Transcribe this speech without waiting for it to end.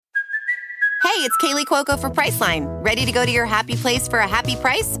Hey, it's Kaylee Cuoco for Priceline. Ready to go to your happy place for a happy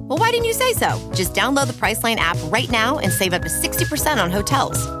price? Well, why didn't you say so? Just download the Priceline app right now and save up to 60% on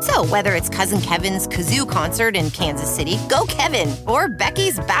hotels. So whether it's Cousin Kevin's Kazoo Concert in Kansas City, go Kevin, or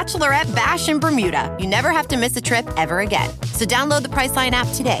Becky's Bachelorette Bash in Bermuda, you never have to miss a trip ever again. So download the Priceline app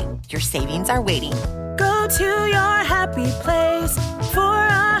today. Your savings are waiting. Go to your happy place for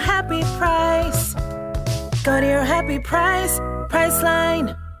a happy price. Go to your happy price,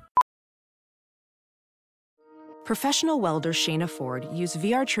 Priceline. Professional welder Shayna Ford used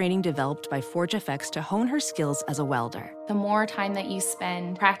VR training developed by ForgeFX to hone her skills as a welder. The more time that you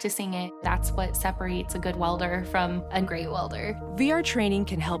spend practicing it, that's what separates a good welder from a great welder. VR training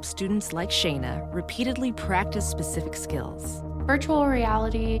can help students like Shayna repeatedly practice specific skills. Virtual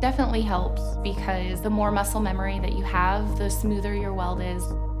reality definitely helps because the more muscle memory that you have, the smoother your weld is.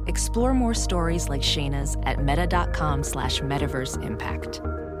 Explore more stories like Shayna's at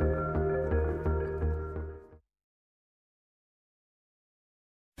meta.com/metaverseimpact.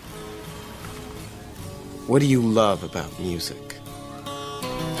 What do you love about music?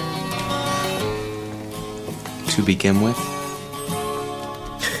 To begin with,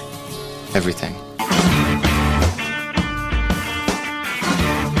 everything.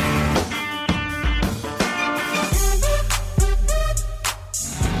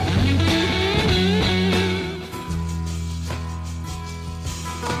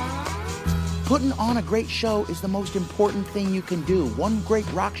 Putting on a great show is the most important thing you can do. One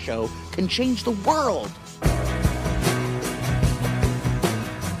great rock show can change the world.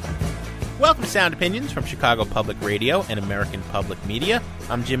 Welcome to Sound Opinions from Chicago Public Radio and American Public Media.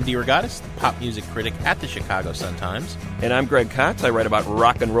 I'm Jim DeRogatis, the pop music critic at the Chicago Sun-Times. And I'm Greg Kotz. I write about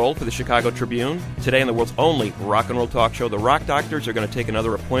rock and roll for the Chicago Tribune. Today on the world's only rock and roll talk show, the Rock Doctors are going to take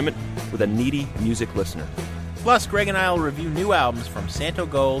another appointment with a needy music listener. Plus, Greg and I will review new albums from Santo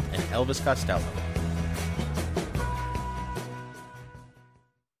Gold and Elvis Costello.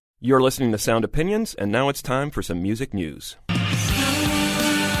 You're listening to Sound Opinions, and now it's time for some music news.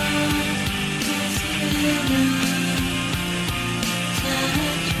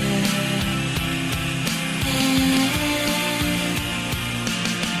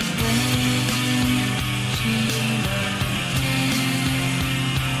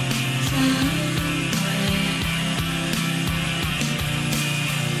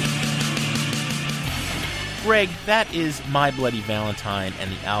 Greg, that is My Bloody Valentine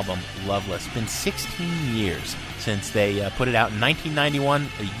and the album Loveless. It's been 16 years since they put it out in 1991,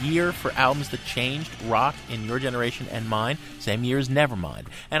 a year for albums that changed rock in your generation and mine, same year as Nevermind.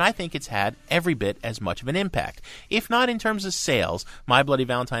 And I think it's had every bit as much of an impact. If not in terms of sales, My Bloody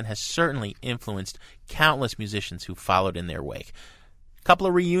Valentine has certainly influenced countless musicians who followed in their wake. A couple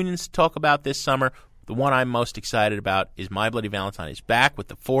of reunions to talk about this summer. The one I'm most excited about is My Bloody Valentine is back with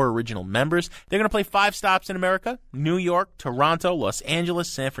the 4 original members. They're going to play 5 stops in America: New York, Toronto, Los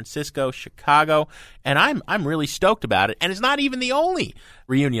Angeles, San Francisco, Chicago, and I'm really stoked about it. And it's not even the only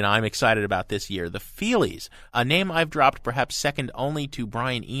reunion I'm excited about this year. The Feelies, a name I've dropped perhaps second only to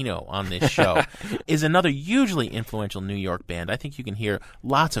Brian Eno on this show, is another hugely influential New York band. I think you can hear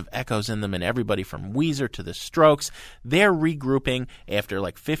lots of echoes in them, and everybody from Weezer to the Strokes. They're regrouping after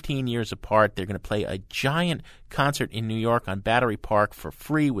like 15 years apart. They're going to play a giant concert in New York on Battery Park for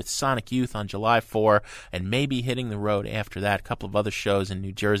free with Sonic Youth on July 4, and maybe hitting the road after that. A couple of other shows in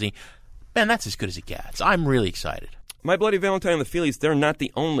New Jersey. Man, that's as good as it gets. I'm really excited. My Bloody Valentine and the Feelies, they're not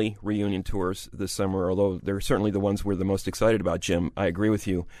the only reunion tours this summer, although they're certainly the ones we're the most excited about, Jim. I agree with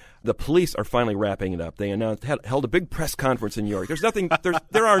you. The Police are finally wrapping it up. They held a big press conference in New York.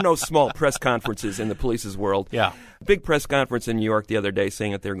 There are no small press conferences in the Police's world. Yeah. Big press conference in New York the other day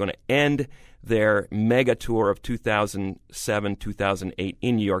saying that they're going to end their mega tour of 2007, 2008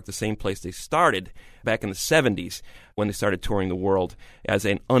 in New York, the same place they started back in the 70s when they started touring the world as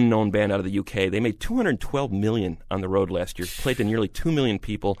an unknown band out of the UK. They made $212 million on the road last year, played to nearly 2 million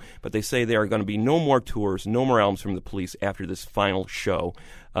people, but they say there are going to be no more tours, no more albums from the Police after this final show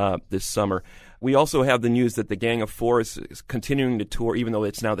this summer. We also have the news that the Gang of Four is continuing to tour, even though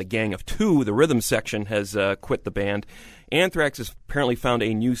it's now the Gang of Two. The rhythm section has quit the band. Anthrax has apparently found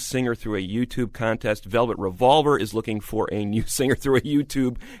a new singer through a YouTube contest. Velvet Revolver is looking for a new singer through a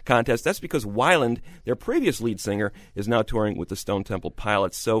YouTube contest. That's because Weiland, their previous lead singer, is now touring with the Stone Temple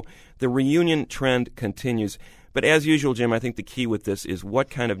Pilots. So the reunion trend continues. But as usual, Jim, I think the key with this is what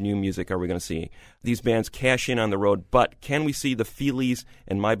kind of new music are we going to see? These bands cash in on the road, but can we see the Feelies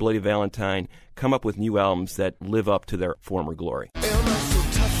and My Bloody Valentine come up with new albums that live up to their former glory?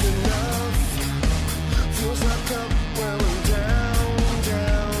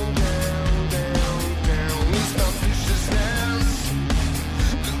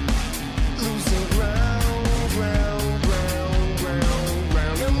 Lose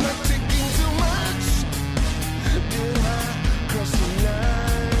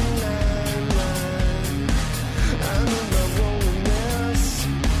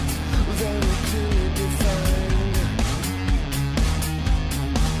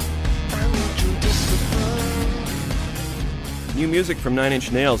music from Nine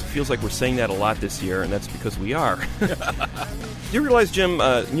Inch Nails. It feels like we're saying that a lot this year, and that's because we are. Do you realize, Jim,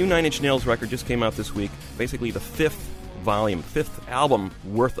 new Nine Inch Nails record just came out this week, basically the fifth album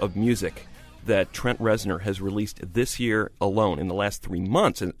worth of music that Trent Reznor has released this year alone, in the last 3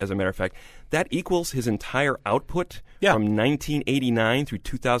 months, as a matter of fact. That equals his entire output from 1989 through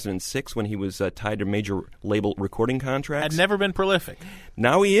 2006, when he was tied to major label recording contracts. Had never been prolific.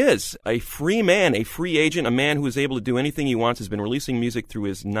 Now he is a free man, a free agent, a man who is able to do anything he wants, has been releasing music through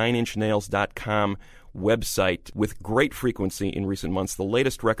his 9inchnails.com website with great frequency in recent months. The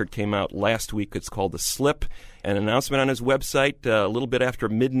latest record came out last week. It's called The Slip. An announcement on his website a little bit after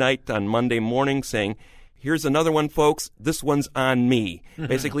midnight on Monday morning saying, here's another one, folks. This one's on me.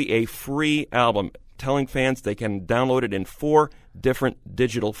 Basically a free album, telling fans they can download it in 4 different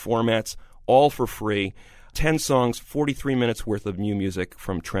digital formats, all for free. 10 songs, 43 minutes worth of new music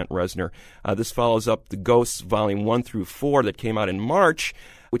from Trent Reznor. This follows up the Ghosts Volume 1 through 4 that came out in March,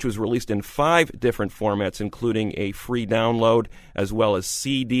 which was released in 5 different formats, including a free download as well as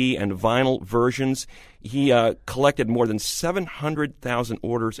CD and vinyl versions. He collected more than 700,000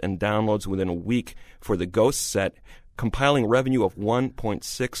 orders and downloads within a week for the Ghost set, compiling revenue of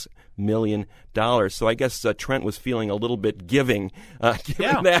 $1.6 million. So I guess Trent was feeling a little bit given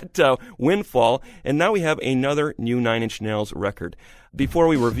that windfall. And now we have another new Nine Inch Nails record. Before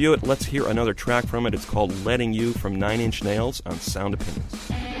we review it, let's hear another track from it. It's called Letting You from 9 Inch Nails on Sound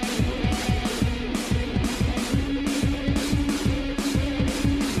Opinions.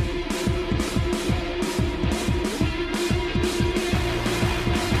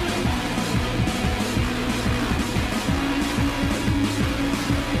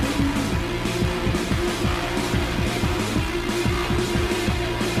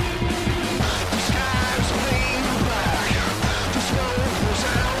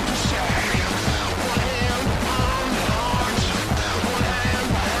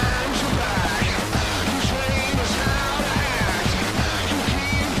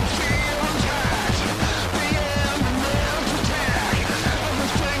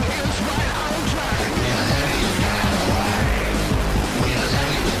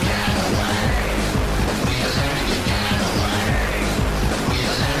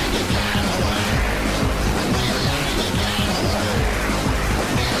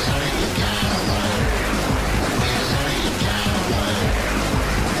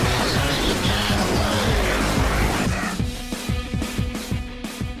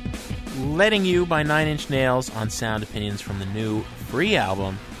 Letting You by 9 Inch Nails on Sound Opinions from the new free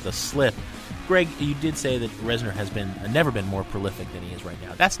album, The Slip. Greg, you did say that Reznor has never been more prolific than he is right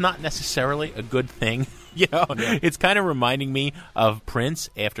now. That's not necessarily a good thing. It's kind of reminding me of Prince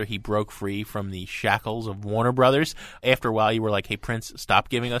after he broke free from the shackles of Warner Brothers. After a while, you were like, hey, Prince, stop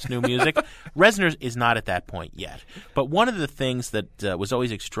giving us new music. Reznor is not at that point yet. But one of the things that was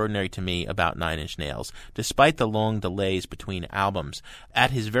always extraordinary to me about 9 Inch Nails, despite the long delays between albums,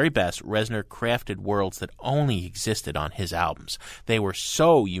 at his very best, Reznor crafted worlds that only existed on his albums. They were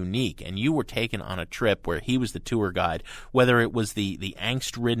so unique, and you were taken on a trip where he was the tour guide, whether it was the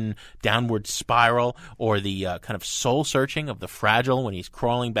angst-ridden downward spiral or the kind of soul-searching of The Fragile when he's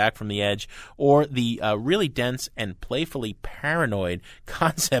crawling back from the edge, or the really dense and playfully paranoid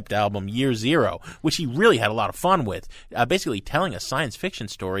concept album Year Zero, which he really had a lot of fun with, basically telling a science fiction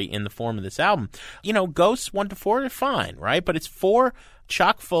story in the form of this album. Ghosts 1 to 4 are fine, right? But it's 4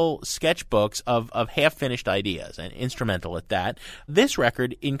 chock-full sketchbooks of half-finished ideas, and instrumental at that. This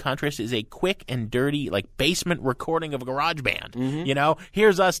record, in contrast, is a quick and dirty, basement recording of a garage band. Mm-hmm.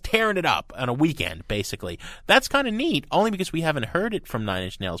 Here's us tearing it up on a weekend, basically. That's kind of neat, only because we haven't heard it from 9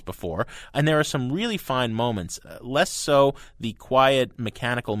 Inch Nails before, and there are some really fine moments, less so the quiet,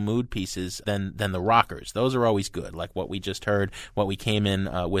 mechanical mood pieces than the rockers. Those are always good, like what we just heard, what we came in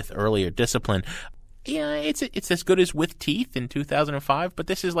with earlier, Discipline. Yeah, it's as good as With Teeth in 2005, but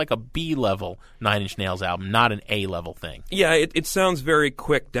this is like a B-level 9 Inch Nails album, not an A-level thing. Yeah, it sounds very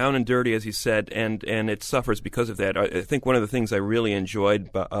quick, down and dirty, as you said, and it suffers because of that. I think one of the things I really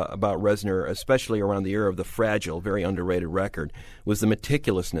enjoyed about Reznor, especially around the era of The Fragile, very underrated record, was the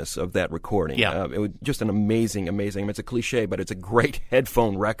meticulousness of that recording. Yeah. It was just an amazing, I mean, it's a cliche, but it's a great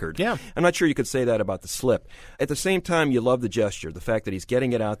headphone record. Yeah. I'm not sure you could say that about The Slip. At the same time, you love the gesture, the fact that he's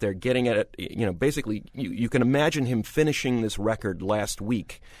getting it out there, getting it, basically you can imagine him finishing this record last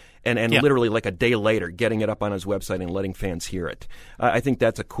week and literally like a day later getting it up on his website and letting fans hear it. I think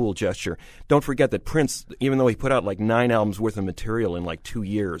that's a cool gesture. Don't forget that Prince, even though he put out 9 albums worth of material in 2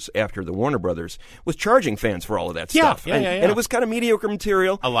 years after the Warner Brothers, was charging fans for all of that stuff. And it was kind of mediocre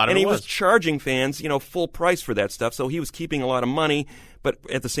material. A lot of and it he was charging fans, full price for that stuff, so he was keeping a lot of money. but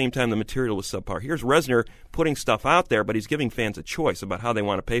at the same time, the material was subpar. Here's Reznor putting stuff out there, but he's giving fans a choice about how they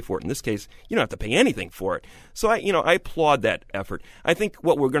want to pay for it. In this case, you don't have to pay anything for it. So I applaud that effort. I think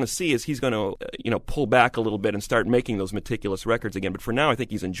what we're going to see is he's going to, pull back a little bit and start making those meticulous records again. But for now, I think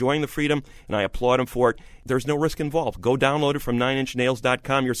he's enjoying the freedom, and I applaud him for it. There's no risk involved. Go download it from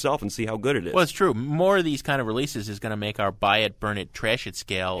 9inchnails.com yourself and see how good it is. Well, it's true. More of these kind of releases is going to make our buy it, burn it, trash it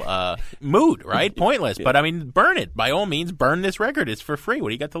scale moot, right? Pointless. Yeah. But, I mean, burn it. By all means, burn this record. It's for free. What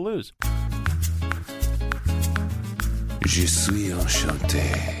do you got to lose? Je suis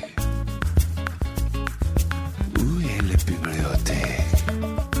enchanté. Où est la bibliothèque?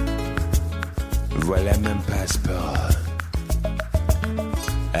 Voilà mon passeport.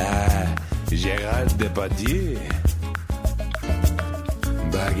 Ah, Gérald Depardieu.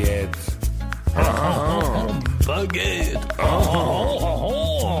 Baguette. Baguette.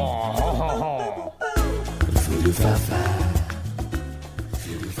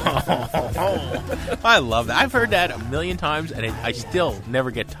 I love that. I've heard that a million times, and I still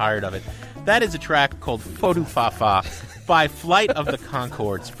never get tired of it. That is a track called Fodu Fafa by Flight of the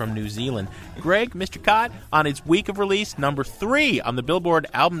Conchords from New Zealand. Greg, Mr. Cott, on its week of release, number 3 on the Billboard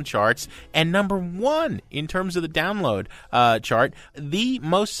album charts, and number 1 in terms of the download chart, the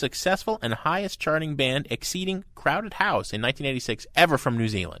most successful and highest charting band exceeding Crowded House in 1986 ever from New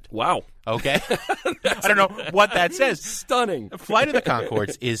Zealand. Wow. Okay? I don't know what that says. Stunning. Flight of the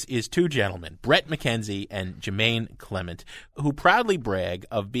Conchords is two gentlemen, Brett McKenzie and Jermaine Clement, who proudly brag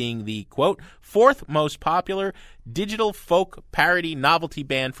of being the, quote, 4th most popular digital folk parody novelty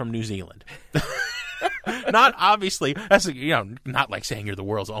band from New Zealand. Not obviously, that's not like saying you're the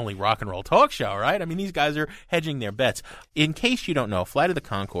world's only rock and roll talk show, right? I mean, these guys are hedging their bets. In case you don't know, Flight of the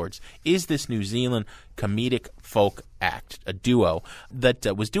Conchords is this New Zealand comedic folk act, a duo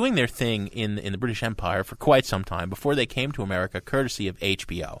that was doing their thing in the British Empire for quite some time before they came to America, courtesy of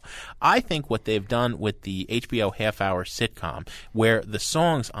HBO. I think what they've done with the HBO half-hour sitcom, where the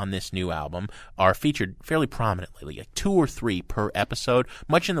songs on this new album are featured fairly prominently, like 2 or 3 per episode,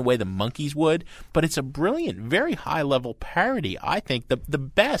 much in the way the Monkees would, but it's a brilliant, very high-level parody. I think the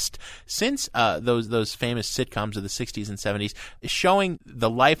best since those famous sitcoms of the 60s and 70s, showing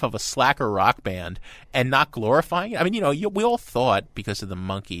the life of a slacker rock band and not glorifying it. I mean, we all thought, because of the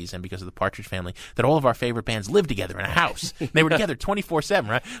Monkees and because of the Partridge Family, that all of our favorite bands lived together in a house. They were together 24/7,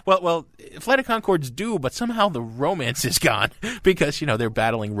 right? Well, Flight of Conchords do, but somehow the romance is gone because, they're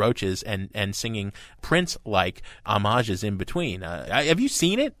battling roaches and singing Prince-like homages in between. Have you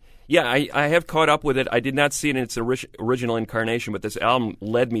seen it? Yeah, I have caught up with it. I did not see it in its original incarnation, but this album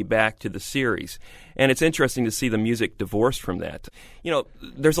led me back to the series. And it's interesting to see the music divorced from that.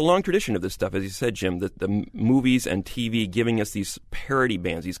 There's a long tradition of this stuff, as you said, Jim, that the movies and TV giving us these parody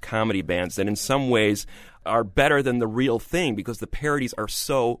bands, these comedy bands that in some ways are better than the real thing because the parodies are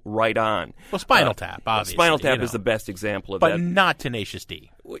so right on. Well, Spinal Tap, obviously. Spinal Tap is the best example of that. But not Tenacious D.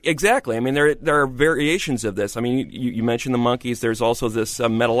 Exactly. I mean, there are variations of this. I mean, you mentioned the Monkees. There's also this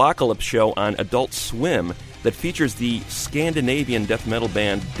Metalocalypse show on Adult Swim that features the Scandinavian death metal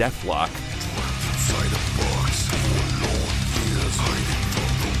band Deathlock.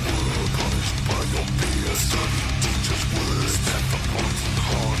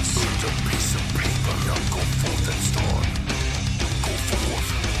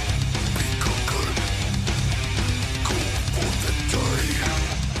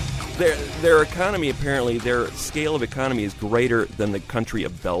 Their economy, apparently, their scale of economy is greater than the country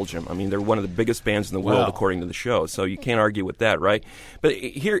of Belgium. I mean, they're one of the biggest bands in the world, according to the show, so you can't argue with that, right? But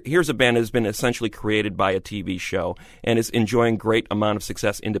here's a band that has been essentially created by a TV show and is enjoying great amount of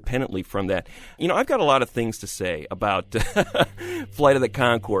success independently from that. I've got a lot of things to say about Flight of the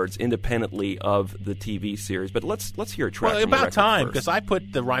Conchords independently of the TV series, but let's hear a track. Well, about time, because I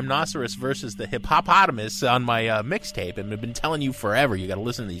put the Rhinoceros versus the Hippopotamus on my mixtape, and I've been telling you forever, you got to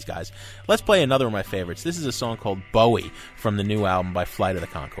listen to these guys. Let's play another of my favorites. This is a song called Bowie from the new album by Flight of the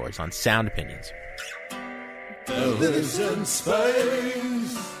Conchords on Sound Opinions. Bellies in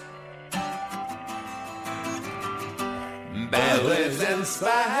space. Bellies in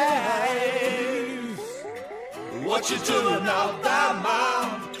space. What you doing out there,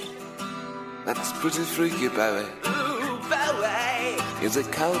 Mom? That's pretty freaky, Bowie. Ooh, Bowie. Is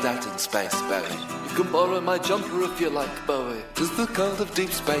it cold out in space, Bowie? You can borrow my jumper if you like, Bowie. Does the cold of deep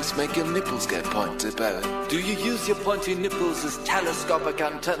space make your nipples get pointy, Bowie? Do you use your pointy nipples as telescopic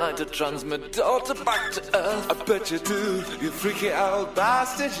antennae to transmit data back to Earth? I bet you do, you freaky old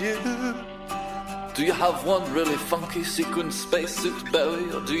bastard, you. Do you have one really funky sequin spacesuit,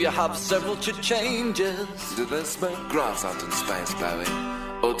 Bowie? Or do you have several changes? Do they smoke grass out in space, Bowie?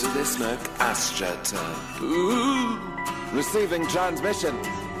 Or do they smoke astroturf? Ooh. Receiving transmission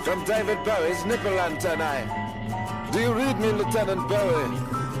from David Bowie's nipple antennae. Do you read me, Lieutenant Bowie?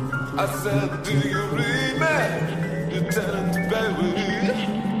 I said, do you read me, Lieutenant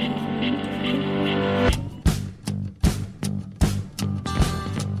Bowie?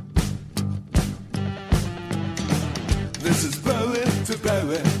 This is Bowie to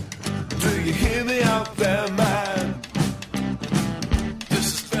Bowie. Do you hear me out there, man?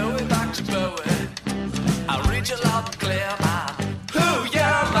 This is Bowie back to Bowie. I'll read you loud and clear, man. Oh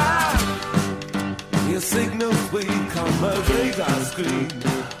yeah, man. Your signals weak on my radar screen.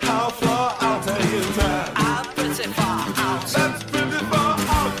 How far out are you, man? I'm pretty far out. That's pretty far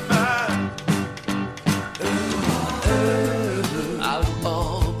out, man. I'm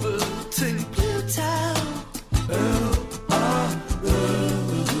orbiting Pluto.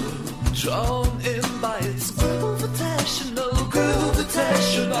 Drawn in by its gravitational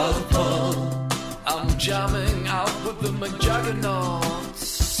pull. I'm jamming out with the McJaggernauts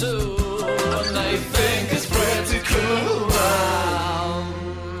soon, and they think it's pretty cool.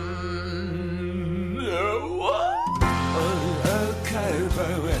 Okay,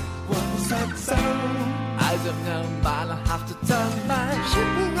 Bowie, what was that sound? I don't know, man, I have to turn my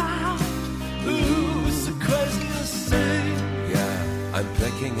ship around. Ooh, it's the craziest thing. Yeah, I'm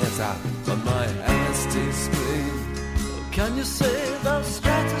picking it up on my LSD screen. Can you see the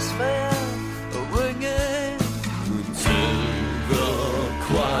stratosphere ringing to the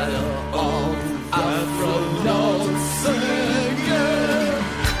choir of astronauts singing?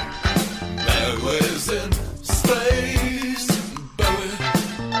 Bowie's in space. Bowie,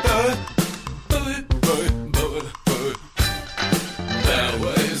 Bowie, Bowie, Bowie, Bowie, Bowie.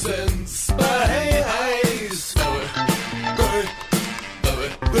 Bowie's in space. Bowie, Bowie,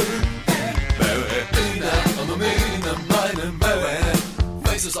 Bowie, Bowie.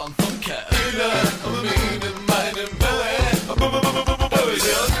 Faces on funky.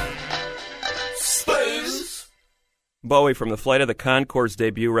 Space. Bowie from the Flight of the Conchords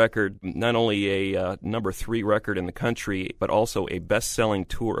debut record, not only a number 3 record in the country, but also a best-selling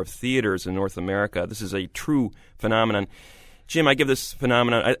tour of theaters in North America. This is a true phenomenon. Jim, I give this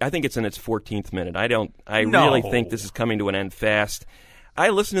phenomenon, I think it's in its 14th minute. I really think this is coming to an end fast. I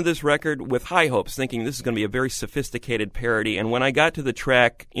listened to this record with high hopes, thinking this is going to be a very sophisticated parody, and when I got to the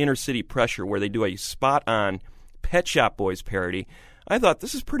track Inner City Pressure, where they do a spot-on Pet Shop Boys parody, I thought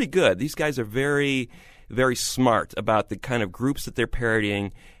this is pretty good. These guys are very, very smart about the kind of groups that they're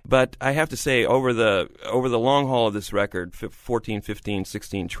parodying, but I have to say, over the long haul of this record, 14, 15,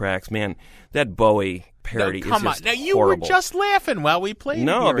 16 tracks, man, that Bowie parody is just now, you horrible. were just laughing while we played.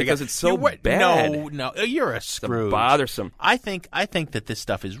 No, because it's so bad. No, you're a Scrooge. It's bothersome. I think that this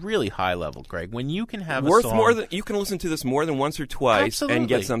stuff is really high level, Greg. When you can have worth a song, more than you can listen to this more than once or twice Absolutely. and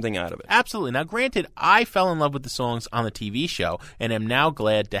get something out of it. Absolutely. Now, granted, I fell in love with the songs on the TV show, and am now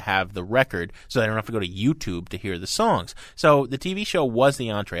glad to have the record, so I don't have to go to YouTube to hear the songs. So the TV show was the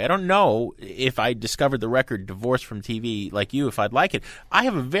entree. I don't know if I discovered the record divorced from TV like you, if I'd like it. I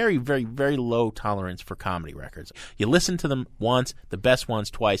have a very, very, very low tolerance for comedy records. You listen to them once, the best ones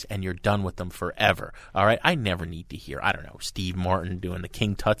twice, and you're done with them forever. All right? I never need to hear, I don't know, Steve Martin doing the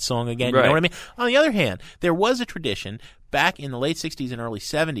King Tut song again. Right. You know what I mean? On the other hand, there was a tradition back in the late 60s and early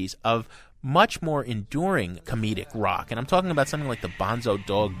 70s of much more enduring comedic rock. And I'm talking about something like the Bonzo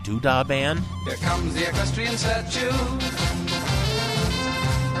Dog Doodah Band. Here comes the equestrian statue,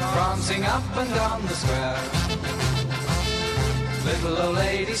 prancing up and down the square. Little old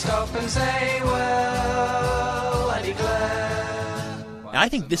lady stop and say, well, I declare. Now, I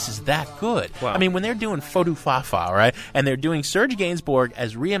think this is that good. Wow. I mean, when they're doing Fodu Fafa, right, and they're doing Serge Gainsbourg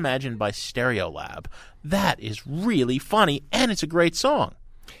as reimagined by Stereolab, that is really funny, and it's a great song.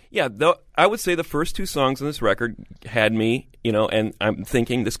 Yeah, though I would say the first 2 songs on this record had me, and I'm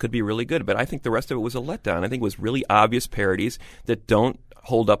thinking this could be really good, but I think the rest of it was a letdown. I think it was really obvious parodies that don't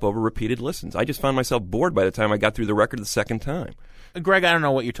hold up over repeated listens. I just found myself bored by the time I got through the record the second time. Greg, I don't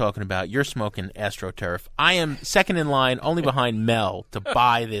know what you're talking about. You're smoking AstroTurf. I am second in line, only behind Mel, to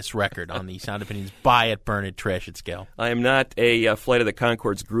buy this record on the Sound Opinions Buy It, Burn It, Trash It scale. I am not a Flight of the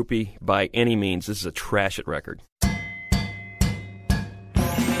Conchords groupie by any means. This is a trash it record.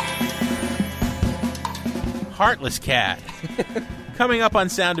 Heartless Cat. Coming up on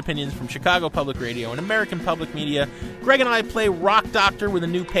Sound Opinions from Chicago Public Radio and American Public Media, Greg and I play Rock Doctor with a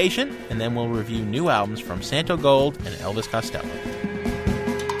new patient, and then we'll review new albums from Santo Gold and Elvis Costello.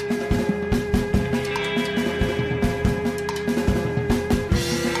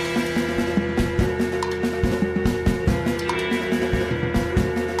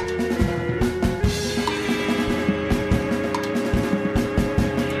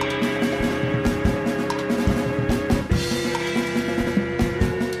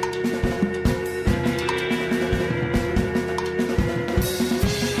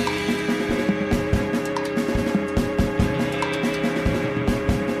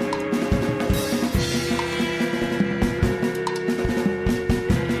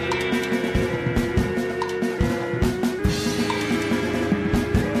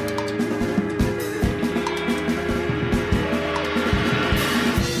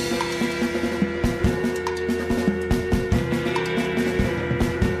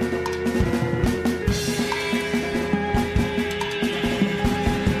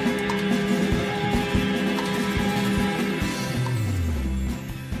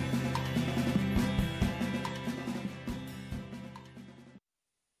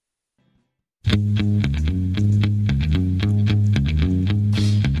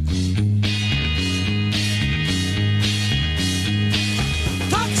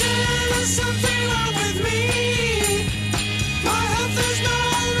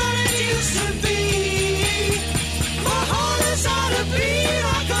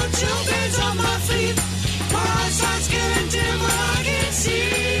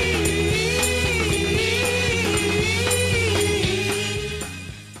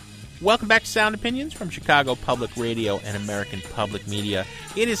 Welcome back to Sound Opinions from Chicago Public Radio and American Public Media.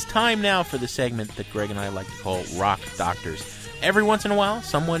 It is time now for the segment that Greg and I like to call Rock Doctors. Every once in a while,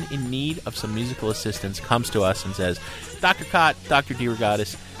 someone in need of some musical assistance comes to us and says, Dr. Cott, Dr.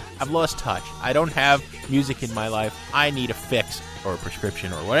 DeRogatis, I've lost touch. I don't have music in my life. I need a fix or a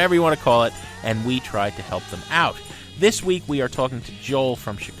prescription or whatever you want to call it, and we try to help them out. This week, we are talking to Joel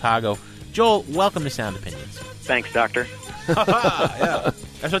from Chicago. Joel, welcome to Sound Opinions. Thanks, Doctor. Yeah.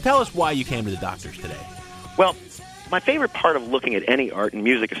 So tell us why you came to the doctors today. Well, my favorite part of looking at any art, and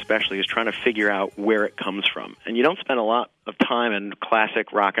music especially, is trying to figure out where it comes from. And you don't spend a lot of time in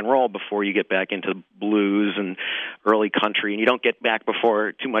classic rock and roll before you get back into blues and early country, and you don't get back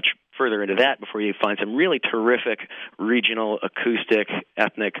before too much further into that before you find some really terrific regional, acoustic,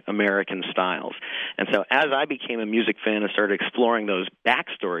 ethnic American styles. And so as I became a music fan and started exploring those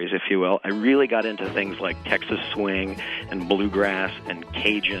backstories, if you will, I really got into things like Texas swing and bluegrass and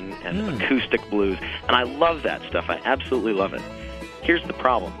Cajun and acoustic blues, and I love that stuff. I absolutely love it. Here's the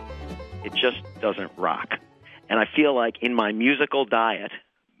problem. It just doesn't rock. And I feel like in my musical diet,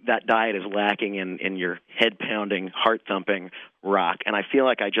 that diet is lacking in your head-pounding, heart-thumping rock. And I feel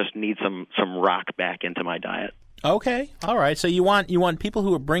like I just need some rock back into my diet. Okay. All right. So you want people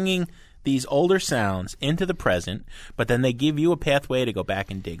who are bringing these older sounds into the present, but then they give you a pathway to go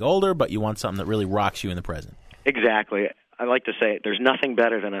back and dig older, but you want something that really rocks you in the present. Exactly. I like to say there's nothing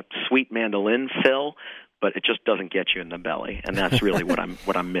better than a sweet mandolin fill, but it just doesn't get you in the belly, and that's really what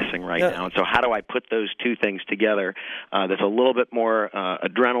I'm missing right now. And so how do I put those two things together that's a little bit more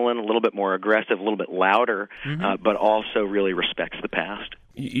adrenaline, a little bit more aggressive, a little bit louder, but also really respects the past?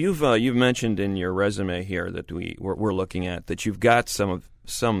 You've mentioned in your resume here that we're looking at that you've got some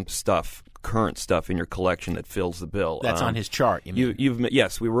stuff, current stuff in your collection that fills the bill. That's on his chart, you mean?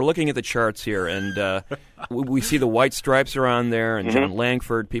 Yes, we were looking at the charts here, and we see the White Stripes are on there, and John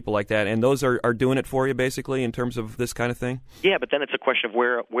Langford, people like that, and those are doing it for you, basically, in terms of this kind of thing? Yeah, but then it's a question of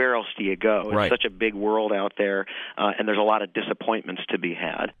where else do you go? It's such a big world out there, and there's a lot of disappointments to be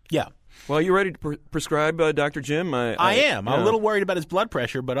had. Yeah. Well, you ready to prescribe Dr. Jim? I am. I'm a little worried about his blood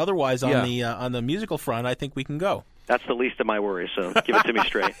pressure, but otherwise on the musical front, I think we can go. That's the least of my worries, so give it to me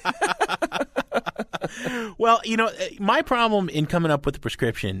straight. Well, my problem in coming up with the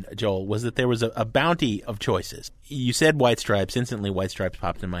prescription, Joel, was that there was a bounty of choices. You said White Stripes. Instantly, White Stripes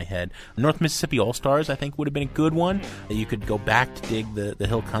popped in my head. North Mississippi All-Stars, I think, would have been a good one. You could go back to dig the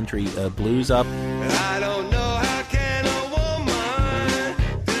hill country blues up. I don't know how can a woman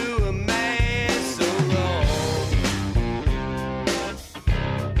do a man so wrong.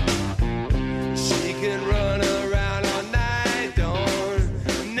 She can run around all night,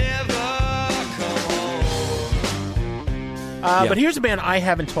 never come home. But here's a band I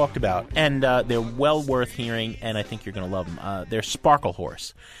haven't talked about, and they're well worth hearing, and I think you're going to love them. They're Sparkle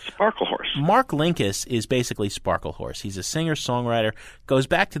Horse. Sparkle Horse. Mark Linkous is basically Sparkle Horse. He's a singer-songwriter, goes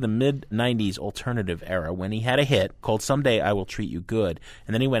back to the mid-'90s alternative era when he had a hit called Someday I Will Treat You Good,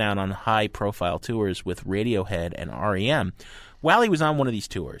 and then he went out on high-profile tours with Radiohead and R.E.M. While he was on one of these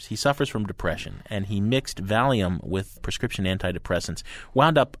tours, he suffers from depression, and he mixed Valium with prescription antidepressants,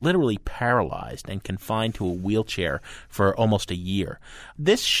 wound up literally paralyzed and confined to a wheelchair for almost a year.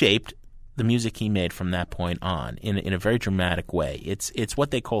 This shaped the music he made from that point on in a very dramatic way. It's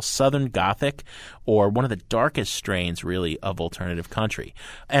what they call Southern Gothic, or one of the darkest strains, really, of alternative country.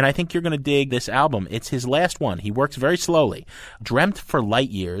 And I think you're going to dig this album. It's his last one. He works very slowly. Dreamt for Light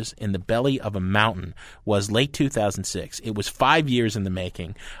Years in the Belly of a Mountain was late 2006. It was 5 years in the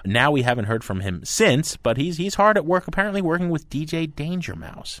making. Now we haven't heard from him since, but he's hard at work, apparently working with DJ Danger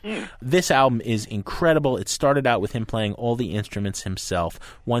Mouse. This album is incredible. It started out with him playing all the instruments himself.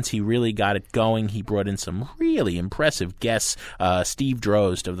 Once he really got it going, he brought in some really impressive guests. Steve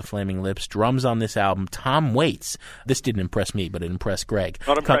Drozd of the Flaming Lips, drums on this album. Tom Waits. This didn't impress me, but it impressed Greg.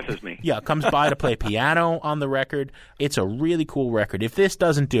 Well, it impresses me. Yeah, comes by to play piano on the record. It's a really cool record. If this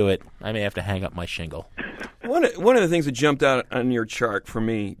doesn't do it, I may have to hang up my shingle. One of the things that jumped out on your chart for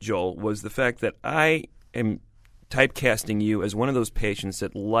me, Joel, was the fact that I am typecasting you as one of those patients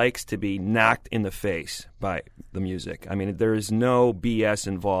that likes to be knocked in the face by the music. I mean, there is no BS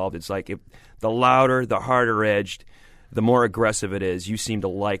involved. It's like the louder, the harder edged, the more aggressive it is. You seem to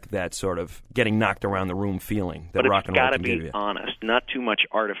like that sort of getting knocked around the room feeling that rock and roll can give you. But it's got to be honest, not too much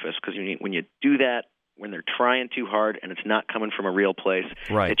artifice, because when you do that, when they're trying too hard and it's not coming from a real place,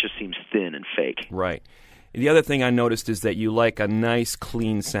 it just seems thin and fake. Right. The other thing I noticed is that you like a nice,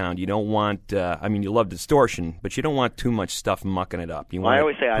 clean sound. You don't want, you love distortion, but you don't want too much stuff mucking it up. I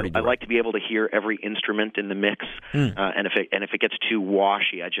always say I like to be able to hear every instrument in the mix, and if it gets too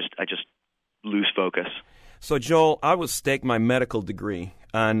washy, I just lose focus. So, Joel, I will stake my medical degree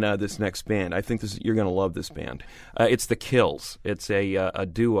on this next band. I think you're going to love this band. It's the Kills. It's a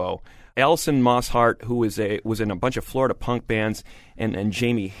duo. Alison Mosshart, who was in a bunch of Florida punk bands, and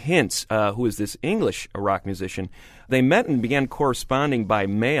Jamie Hintz, who is this English rock musician. They met and began corresponding by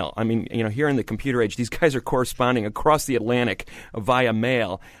mail. I mean, here in the computer age, these guys are corresponding across the Atlantic via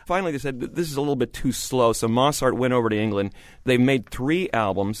mail. Finally, they said, this is a little bit too slow, so Mosshart went over to England. They made 3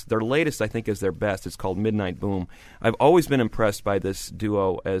 albums. Their latest, I think, is their best. It's called Midnight Boom. I've always been impressed by this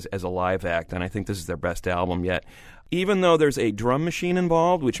duo as a live act, and I think this is their best album yet. Even though there's a drum machine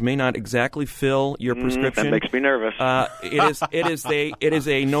involved, which may not exactly fill your prescription, that makes me nervous. It is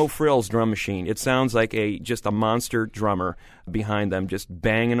a no frills drum machine. It sounds like just a monster drummer behind them, just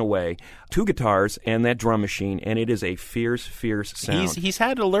banging away. 2 guitars and that drum machine, and it is a fierce sound. He's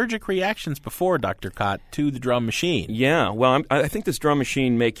had allergic reactions before, Dr. Cott, to the drum machine. Yeah, well, I think this drum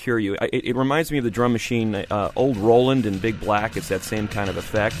machine may cure you. It reminds me of the drum machine, old Roland in Big Black. It's that same kind of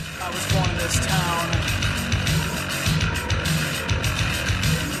effect. I was born in this town.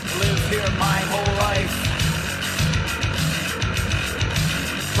 Live here my whole life.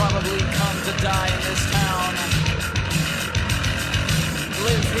 Probably come to die in this town.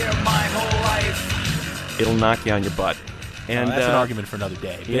 Live here my whole life. It'll knock you on your butt. And that's an argument for another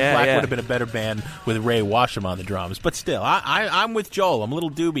day. Big Black would have been a better band with Ray Washam on the drums. But still, I'm with Joel. I'm a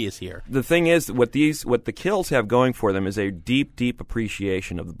little dubious here. The thing is, what the Kills have going for them is a deep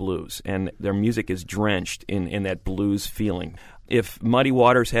appreciation of the blues. And their music is drenched in that blues feeling. If Muddy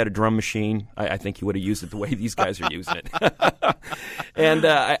Waters had a drum machine, I think he would have used it the way these guys are using it. And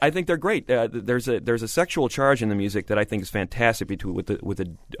I think they're great. There's a sexual charge in the music that I think is fantastic with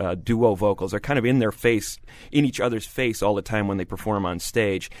the duo vocals. They're kind of in each other's face all the time when they perform on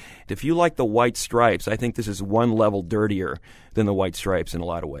stage. If you like the White Stripes, I think this is one level dirtier than the White Stripes in a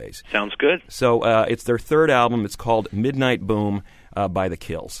lot of ways. Sounds good. So it's their 3rd album. It's called Midnight Boom. By the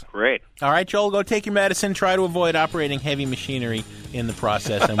Kills. Great. All right, Joel, go take your medicine. Try to avoid operating heavy machinery in the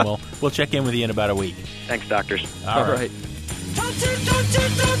process, and we'll check in with you in about a week. Thanks, doctors. All right. Don't you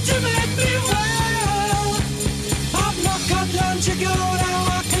make me well. I'm not gonna you go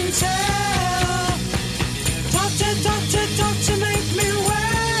now, I can tell. Don't you make me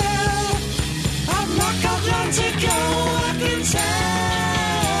well. I'm not gonna you go, I can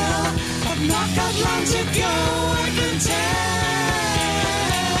tell. I'm not gonna you go, I can tell.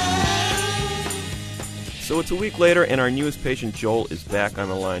 So it's a week later, and our newest patient, Joel, is back on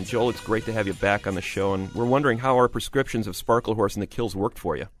the line. Joel, it's great to have you back on the show, and we're wondering how our prescriptions of Sparkle Horse and the Kills worked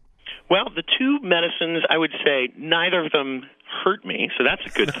for you. Well, the 2 medicines, I would say neither of them hurt me, so that's a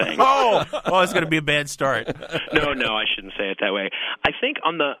good thing. It's going to be a bad start. No, I shouldn't say it that way. I think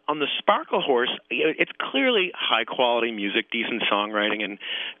on the Sparkle Horse, it's clearly high quality music, decent songwriting, and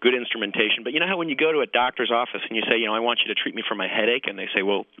good instrumentation. But you know how when you go to a doctor's office and you say, I want you to treat me for my headache, and they say,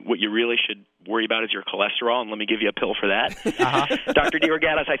 well, what you really should worry about is your cholesterol, and let me give you a pill for that. Dr.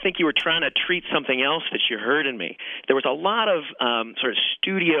 DeRogatis, I think you were trying to treat something else that you heard in me. There was a lot of sort of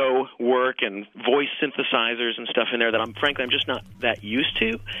studio work and voice synthesizers and stuff in there that I'm just not that used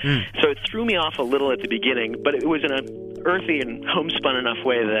to. So it threw me off a little at the beginning, but it was in an earthy and homespun enough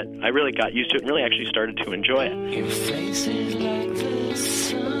way that I really got used to it and really actually started to enjoy it. Your face is like the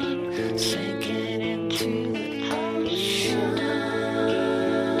sun sinking into the ocean.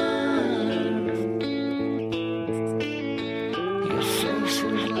 Your face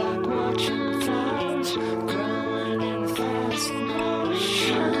is like watching flowers growing in fast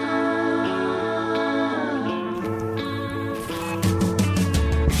motion.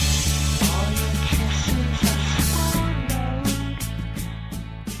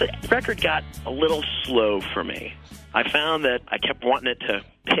 The record got a little slow for me. I found that I kept wanting it to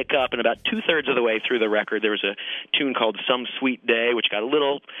pick up, and about 2/3 of the way through the record, there was a tune called Some Sweet Day, which got a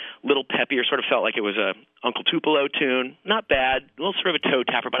little peppier, sort of felt like it was a Uncle Tupelo tune. Not bad, a little sort of a toe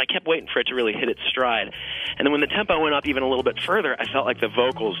tapper, but I kept waiting for it to really hit its stride. And then when the tempo went up even a little bit further, I felt like the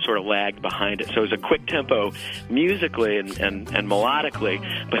vocals sort of lagged behind it. So it was a quick tempo musically and melodically,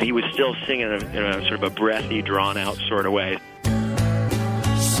 but he was still singing in a sort of a breathy, drawn-out sort of way.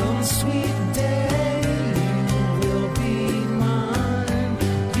 Some sweet day you will be mine,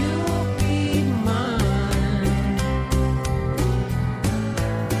 you'll be mine.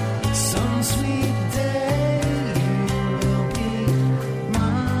 Some sweet day you will be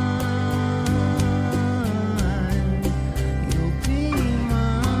mine, you'll be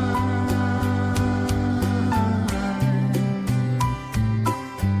mine.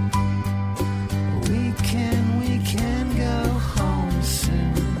 We can go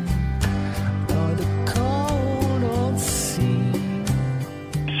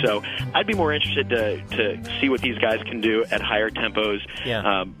So I'd be more interested to see what these guys can do at higher tempos,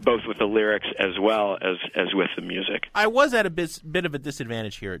 both with the lyrics as well as with the music. I was at a bit of a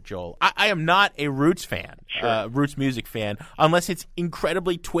disadvantage here at Joel. I am not a Roots fan, Roots music fan, unless it's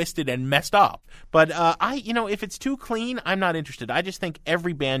incredibly twisted and messed up. But if it's too clean, I'm not interested. I just think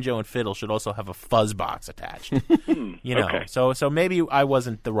every banjo and fiddle should also have a fuzz box attached. Okay. So maybe I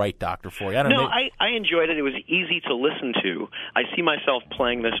wasn't the right doctor for you. I enjoyed it. It was easy to listen to. I see myself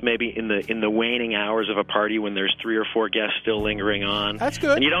playing this maybe in the waning hours of a party when there's 3 or 4 guests still lingering on. That's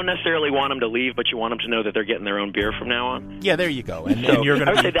good. And you don't necessarily want them to leave, but you want them to know that they're getting their own beer from now on. Yeah, there you go. And so you're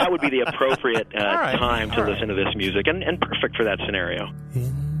gonna I would say that would be the appropriate time to listen to this music, and perfect for that scenario.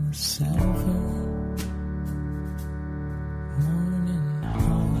 In the silver morning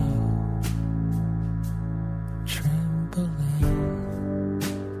hollow, trembling,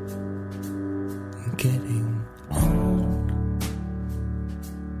 getting old,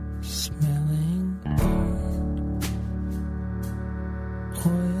 smelling bored,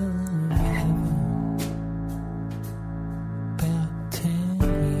 oil of heaven, about 10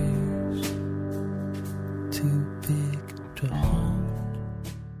 years, too big to hold.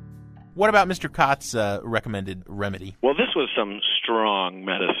 What about Mr. Cott's recommended remedy? Well, this was some strong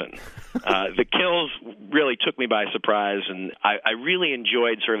medicine. The Kills really took me by surprise, and I really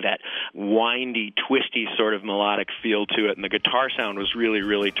enjoyed sort of that windy, twisty sort of melodic feel to it, and the guitar sound was really,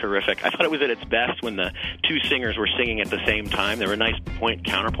 really terrific. I thought it was at its best when the two singers were singing at the same time. They were a nice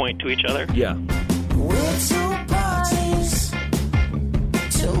counterpoint to each other. Yeah. We're two parties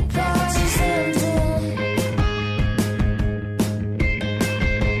ending.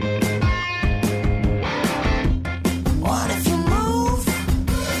 What if you move?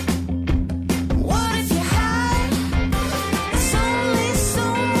 What if you hide? There's only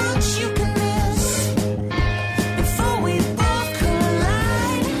so much you can miss before we both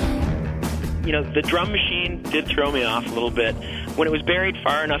collide. The drum machine did throw me off a little bit. When it was buried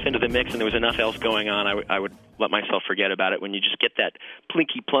far enough into the mix and there was enough else going on, I would let myself forget about it. When you just get that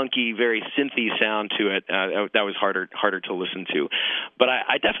plinky-plunky, very synthy sound to it, that was harder to listen to. But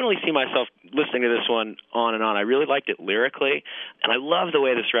I definitely see myself listening to this one on and on. I really liked it lyrically, and I love the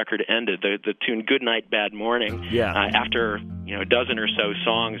way this record ended. The tune "Good Night, Bad Morning." Yeah. After a dozen or so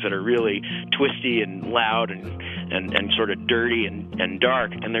songs that are really twisty and loud and sort of dirty and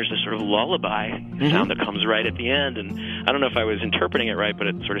dark, and there's this sort of lullaby sound that comes right at the end. And I don't know if I was interpreting it right, but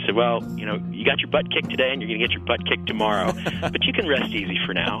it sort of said, well, you got your butt kicked today and you're going to get your butt kicked tomorrow, but you can rest easy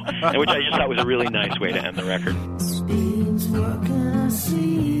for now, and which I just thought was a really nice way to end the record. Speed's working, I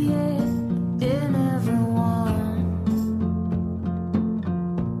see it in everyone.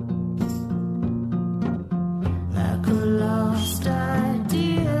 Like a lost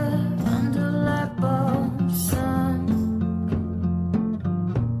idea under light bulb sun.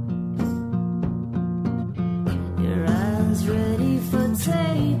 Your eyes ready for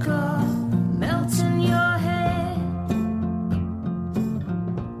takeoff, melting your head.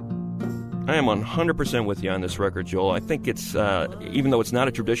 I am 100% with you on this record, Joel. I think it's, even though it's not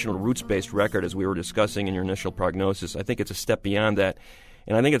a traditional roots-based record, as we were discussing in your initial prognosis, I think it's a step beyond that.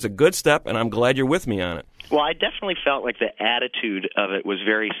 And I think it's a good step, and I'm glad you're with me on it. Well, I definitely felt like the attitude of it was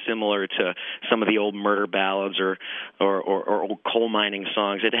very similar to some of the old murder ballads or old coal mining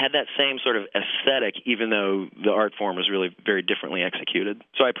songs. It had that same sort of aesthetic, even though the art form was really very differently executed.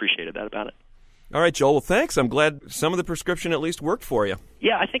 So I appreciated that about it. All right, Joel, well, thanks. I'm glad some of the prescription at least worked for you.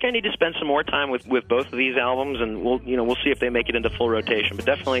 Yeah, I think I need to spend some more time with both of these albums, and we'll see if they make it into full rotation. But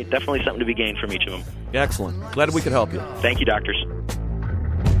definitely something to be gained from each of them. Excellent. Glad we could help you. Thank you, doctors.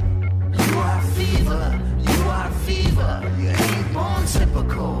 You are fever, you ain't born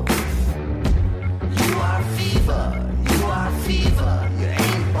typical. You are fever, you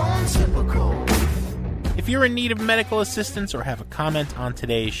ain't born typical. If you're in need of medical assistance or have a comment on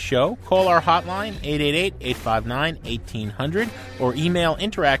today's show, call our hotline, 888-859-1800, or email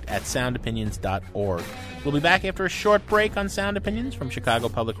interact@soundopinions.org. We'll be back after a short break on Sound Opinions from Chicago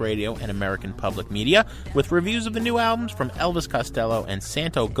Public Radio and American Public Media with reviews of the new albums from Elvis Costello and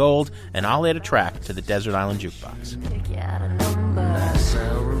Santo Gold, and I'll add a track to the Desert Island Jukebox. Nice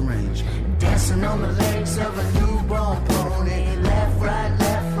arrangement. Dancing on the legs of a newborn pony. Left,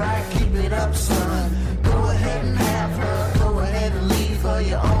 right, keep it up, son. Go ahead and have her, go ahead and leave her.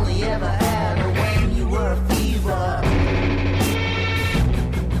 You only ever had her when you were a fever.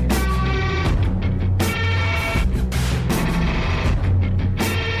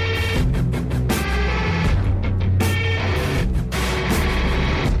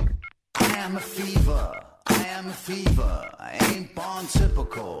 I am a fever, I ain't born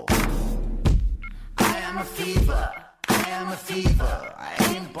typical. I am a fever, I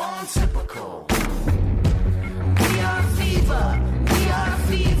ain't born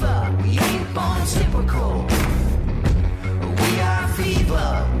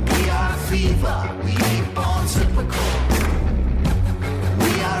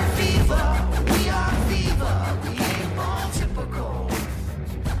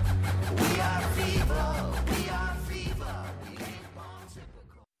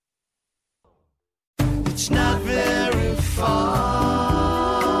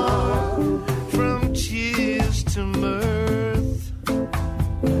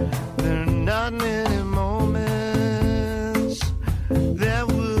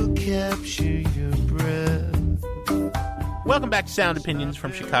back to Sound Opinions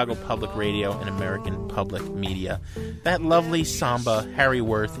from Chicago Public Radio and American Public Media. That lovely samba, Harry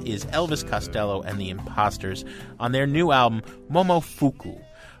Worth, is Elvis Costello and the Imposters on their new album, Momofuku,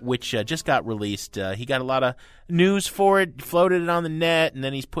 which just got released. He got a lot of news for it, floated it on the net, and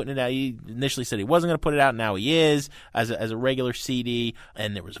then he's putting it out. He initially said he wasn't going to put it out. Now he is, as a regular CD,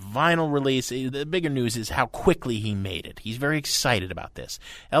 and there was vinyl release. The bigger news is how quickly he made it. He's very excited about this.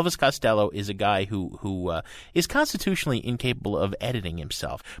 Elvis Costello is a guy who is constitutionally incapable of editing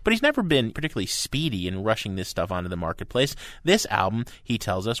himself, but he's never been particularly speedy in rushing this stuff onto the marketplace. This album, he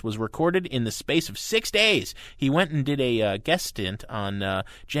tells us, was recorded in the space of 6 days. He went and did a guest stint on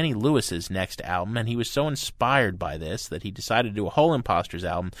Jenny Lewis's next album, and he was so inspired by this that he decided to do a whole Imposters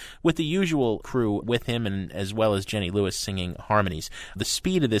album with the usual crew with him, and as well as Jenny Lewis singing harmonies. The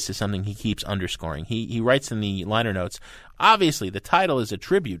speed of this is something he keeps underscoring. He writes in the liner notes, obviously the title is a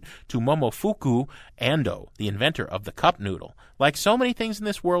tribute to Momofuku Ando, the inventor of the cup noodle. Like so many things in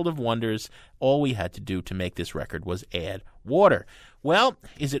this world of wonders, all we had to do to make this record was add water. Well,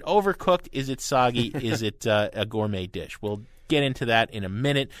 is it overcooked? Is it soggy? Is it a gourmet dish? We'll get into that in a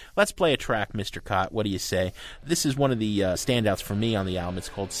minute. Let's play a track, Mr. Cott. What do you say? This is one of the standouts for me on the album. It's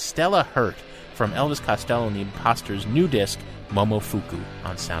called Stella Hurt from Elvis Costello and the Imposters' new disc, Momofuku,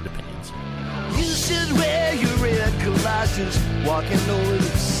 on Sound Opinions. You should wear your red galoshes, walking over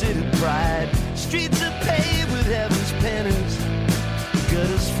the city pride. Streets are paved with heaven's penance,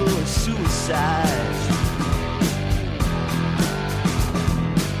 gutters full of suicides.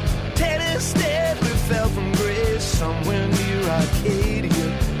 Teddy steadily fell from grace somewhere near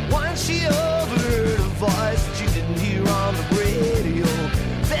Arcadia. Once she overheard a voice that you didn't hear on the radio.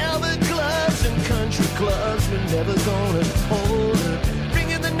 Velvet gloves and country clubs were never gonna hold her,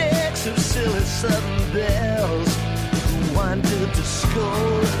 ringing the necks of silly southern bells who wanted to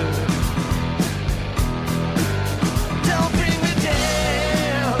scold her. Don't bring me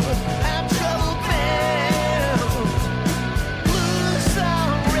down, I'm trouble bound. Blue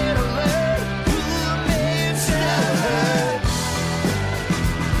song, red alert, who made Stella Hurt?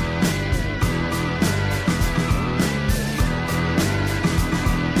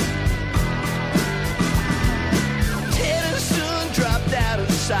 Teddy soon dropped out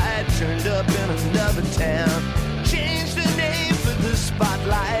of sight, turned up in another town, changed her name for the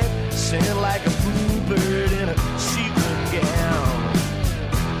spotlight, singing like a bluebird in a sequin gown.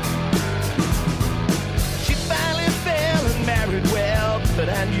 She finally fell and married well, but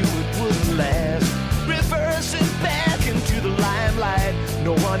I knew it wouldn't last. Reversing back into the limelight,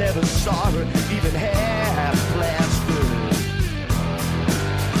 no one ever saw her even half plastered.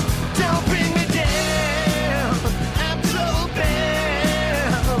 Don't bring me down, I'm so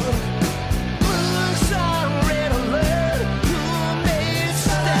bound. Blue song, red alert, who made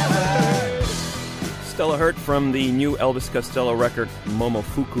Stella Hurt? Stella Hurt from the new Elvis Costello record,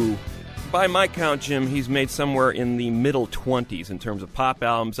 Momofuku. By my count, Jim, he's made somewhere in the middle 20s in terms of pop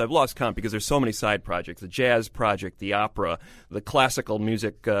albums. I've lost count because there's so many side projects. The jazz project, the opera, the classical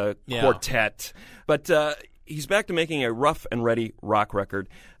music quartet. But he's back to making a rough and ready rock record.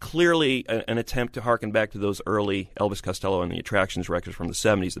 Clearly an attempt to harken back to those early Elvis Costello and the Attractions records from the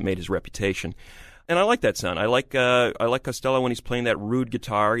 70s that made his reputation. And I like that sound. I like Costello when he's playing that rude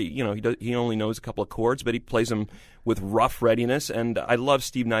guitar. He only knows a couple of chords, but he plays them with rough readiness. And I love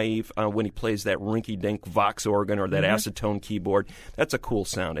Steve Naive when he plays that rinky-dink Vox organ or that acetone keyboard. That's a cool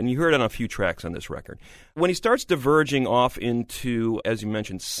sound. And you heard it on a few tracks on this record. When he starts diverging off into, as you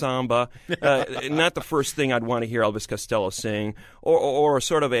mentioned, samba, not the first thing I'd want to hear Elvis Costello sing, or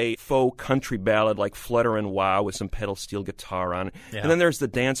sort of a faux country ballad like Flutter and Wow with some pedal steel guitar on it. Yeah. And then there's the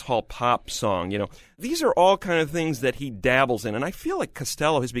dance hall pop song. These are all kind of things that he dabbles in. And I feel like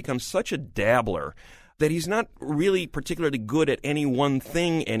Costello has become such a dabbler that he's not really particularly good at any one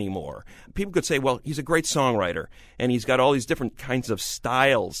thing anymore. People could say, well, he's a great songwriter, and he's got all these different kinds of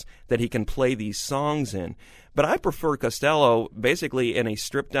styles that he can play these songs in. But I prefer Costello basically in a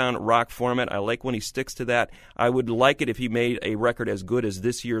stripped-down rock format. I like when he sticks to that. I would like it if he made a record as good as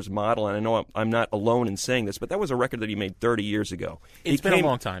this year's Model, and I know I'm not alone in saying this, but that was a record that he made 30 years ago. It's been a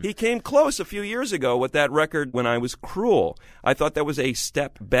long time. He came close a few years ago with that record When I Was Cruel. I thought that was a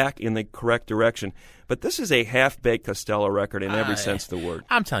step back in the correct direction. But this is a half-baked Costello record in every sense of the word.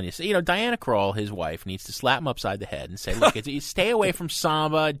 I'm telling you, Diana Krall, his wife, needs to slap him upside the head and say, look, stay away from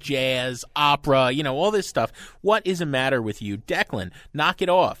samba, jazz, opera, all this stuff. What is the matter with you? Declan, knock it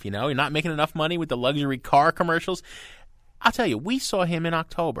off. You're not making enough money with the luxury car commercials. I'll tell you, we saw him in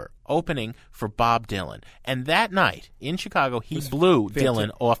October opening for Bob Dylan. And that night in Chicago, he blew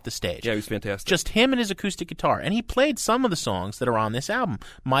Dylan off the stage. Yeah, he was fantastic. Just him and his acoustic guitar. And he played some of the songs that are on this album.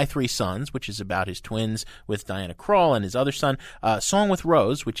 My Three Sons, which is about his twins with Diana Krall and his other son. Song with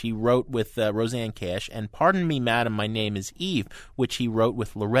Rose, which he wrote with Roseanne Cash. And Pardon Me, Madam, My Name is Eve, which he wrote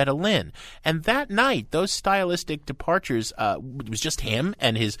with Loretta Lynn. And that night, those stylistic departures, it was just him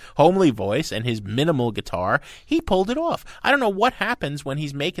and his homely voice and his minimal guitar. He pulled it off. I don't know what happens when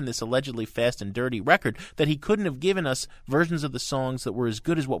he's making this allegedly fast and dirty record that he couldn't have given us versions of the songs that were as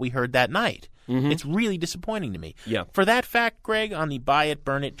good as what we heard that night. Mm-hmm. It's really disappointing to me. Yeah. For that fact, Greg, on the buy it,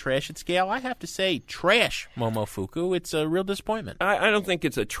 burn it, trash it scale, I have to say trash Momofuku. It's a real disappointment. I don't think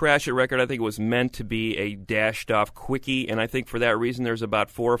it's a trash it record. I think it was meant to be a dashed-off quickie, and I think for that reason there's about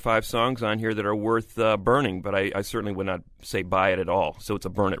 4 or 5 songs on here that are worth burning, but I certainly would not say buy it at all. So it's a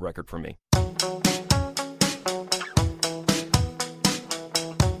burn it record for me.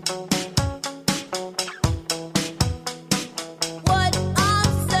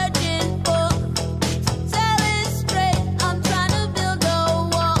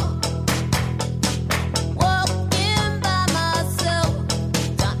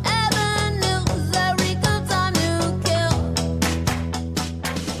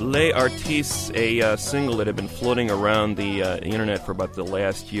 Les Artistes, a single that had been floating around the internet for about the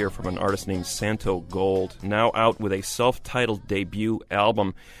last year from an artist named Santo Gold, now out with a self-titled debut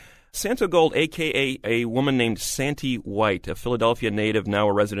album. Santo Gold, a.k.a. a woman named Santi White, a Philadelphia native, now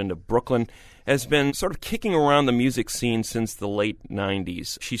a resident of Brooklyn, has been sort of kicking around the music scene since the late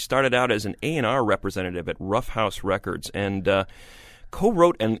 90s. She started out as an A&R representative at Rough House Records and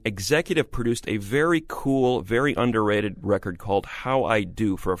co-wrote and executive produced a very cool, very underrated record called How I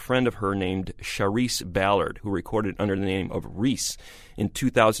Do for a friend of her named Charisse Ballard, who recorded under the name of Reese in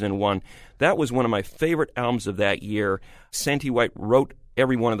 2001. That was one of my favorite albums of that year. Santi White wrote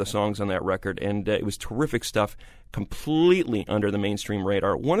every one of the songs on that record, and it was terrific stuff, completely under the mainstream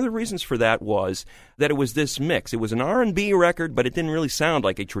radar. One of the reasons for that was that it was this mix. It was an R&B record, but it didn't really sound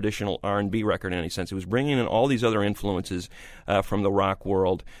like a traditional R&B record in any sense. It was bringing in all these other influences from the rock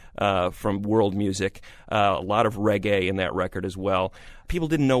world, from world music, a lot of reggae in that record as well. People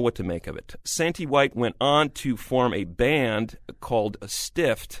didn't know what to make of it. Santi White went on to form a band called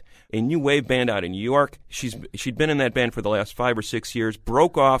Stiffed, a new wave band out in New York. She'd been in that band for the last 5 or 6 years,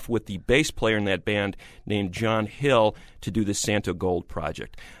 broke off with the bass player in that band named John Hill to do the Santo Gold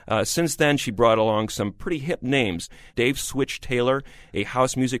project. Since then, she brought along some pretty hip names. Dave Switch Taylor, a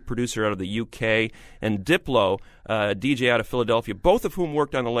house music producer out of the UK, and Diplo, a DJ out of Philadelphia, both of whom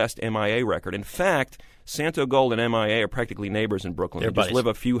worked on the last MIA record. In fact, Santo Gold and MIA are practically neighbors in Brooklyn. They just live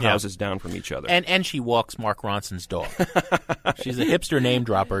a few houses down from each other. And she walks Mark Ronson's dog. She's a hipster name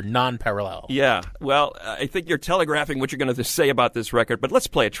dropper, non-parallel. Yeah. Well, I think you're telegraphing what you're going to say about this record, but let's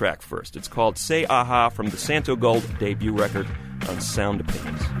play a track first. It's called Say Aha from the Santo Gold debut record on Sound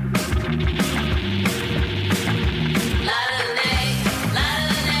Opinions.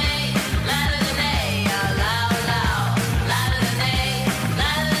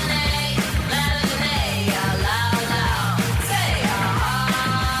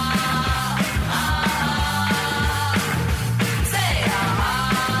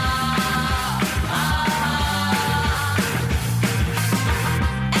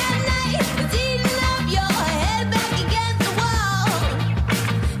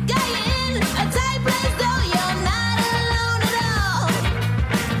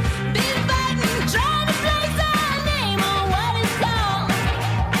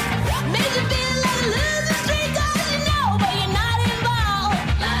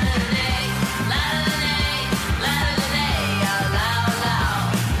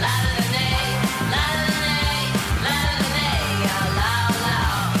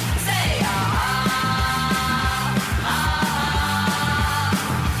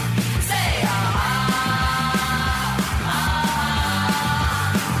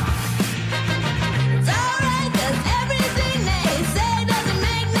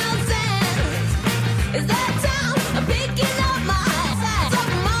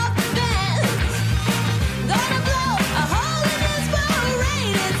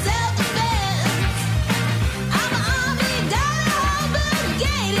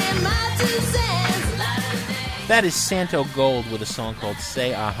 That is Santo Gold with a song called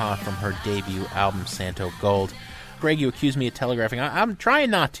Say Aha from her debut album, Santo Gold. Greg, you accused me of telegraphing. I'm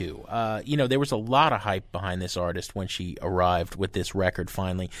trying not to. There was a lot of hype behind this artist when she arrived with this record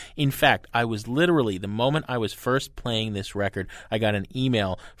finally. In fact, I was literally, the moment I was first playing this record, I got an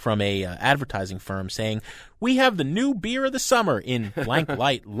email from a advertising firm saying, "We have the new beer of the summer in blank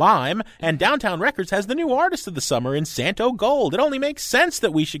light lime, and Downtown Records has the new artist of the summer in Santo Gold. It only makes sense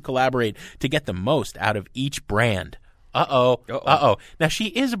that we should collaborate to get the most out of each brand." Uh-oh. Now, she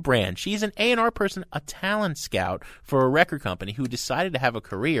is a brand. She's an A&R person, a talent scout for a record company who decided to have a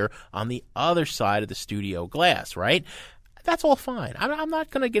career on the other side of the studio glass, right? That's all fine. I'm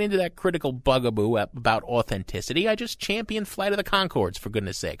not going to get into that critical bugaboo about authenticity. I just champion Flight of the Conchords, for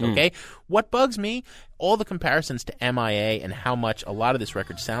goodness sake, okay? What bugs me? All the comparisons to MIA and how much a lot of this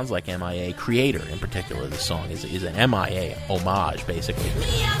record sounds like MIA. Creator, in particular, the song is an MIA homage, basically.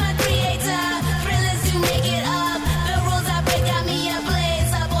 Me, I'm a creator, thrillers to make it up.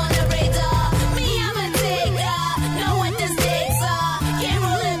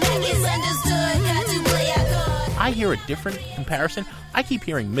 I hear a different comparison. I keep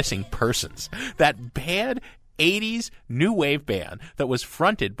hearing Missing Persons, that bad 80s new wave band that was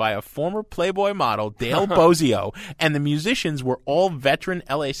fronted by a former Playboy model, Dale Bozio, and the musicians were all veteran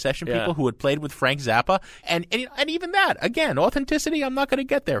LA session people who had played with Frank Zappa. And even that, again, authenticity, I'm not going to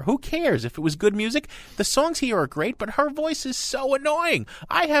get there. Who cares if it was good music? The songs here are great, but her voice is so annoying.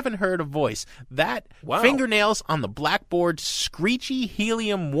 I haven't heard a voice that fingernails on the blackboard, screechy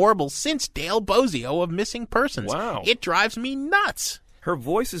helium warble since Dale Bozio of Missing Persons. Wow. It drives me nuts. Her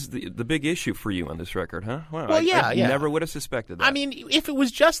voice is the big issue for you on this record, huh? Wow, well, I never would have suspected that. I mean, if it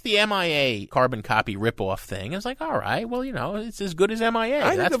was just the MIA carbon copy ripoff thing, it's like, all right, well, it's as good as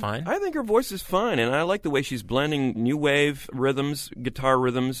MIA. That's fine. I think her voice is fine, and I like the way she's blending new wave rhythms, guitar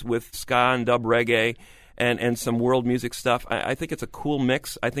rhythms with ska and dub reggae and some world music stuff. I think it's a cool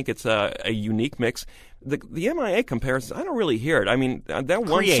mix. I think it's a unique mix. The MIA comparisons, I don't really hear it. I mean, that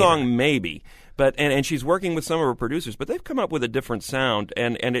one song maybe. But and she's working with some of her producers, but they've come up with a different sound.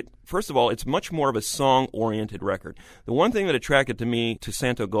 And it, first of all, it's much more of a song-oriented record. The one thing that attracted me to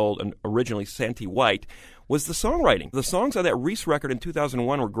Santo Gold, and originally Santy White, was the songwriting. The songs on that Reese record in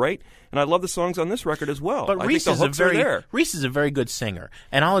 2001 were great, and I love the songs on this record as well. But Reese is a very good singer,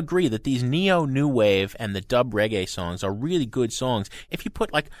 and I'll agree that these neo-new wave and the dub reggae songs are really good songs. If you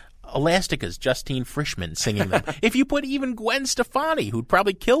put like Elastica's Justine Frischmann singing them. If you put even Gwen Stefani, who'd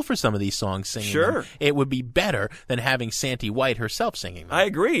probably kill for some of these songs singing them, it would be better than having Santy White herself singing them. I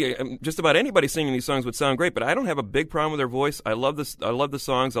agree. Just about anybody singing these songs would sound great, but I don't have a big problem with her voice. I love this. I love the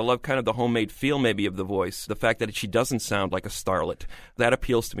songs. I love kind of the homemade feel maybe of the voice. The fact that she doesn't sound like a starlet. That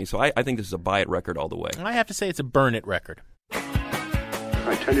appeals to me. So I think this is a buy it record all the way. I have to say it's a burn it record.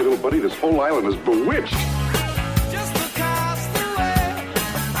 I tell you, little buddy, this whole island is bewitched.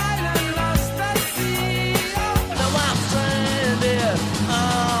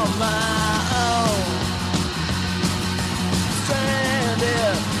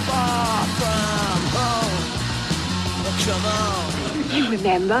 You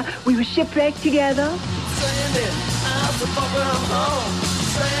remember, we were shipwrecked together.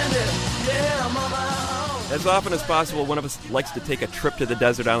 As often as possible, one of us likes to take a trip to the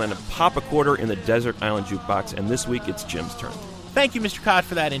desert island and pop a quarter in the Desert Island Jukebox, and this week it's Jim's turn. Thank you, Mr. Cott,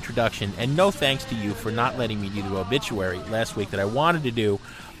 for that introduction, and no thanks to you for not letting me do the obituary last week that I wanted to do.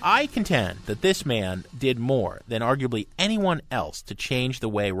 I contend that this man did more than arguably anyone else to change the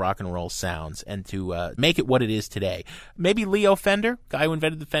way rock and roll sounds and to make it what it is today. Maybe Leo Fender, guy who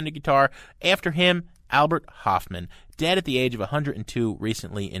invented the Fender guitar. After him, Albert Hoffman, dead at the age of 102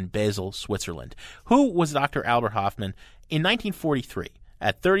 recently in Basel, Switzerland. Who was Dr. Albert Hoffman? In 1943,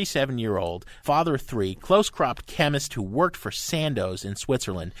 at 37-year-old, father of three, close-cropped chemist who worked for Sandoz in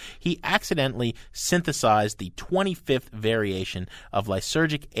Switzerland, he accidentally synthesized the 25th variation of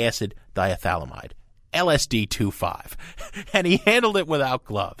lysergic acid diethylamide, LSD-25, and he handled it without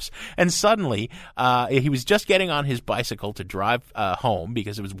gloves. And suddenly, he was just getting on his bicycle to drive home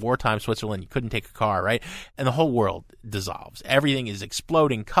because it was wartime Switzerland. You couldn't take a car, right? And the whole world dissolves. Everything is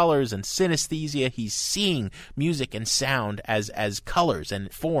exploding colors and synesthesia. He's seeing music and sound as colors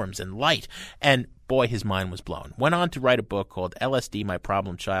and forms and light. And boy, his mind was blown. Went on to write a book called LSD, My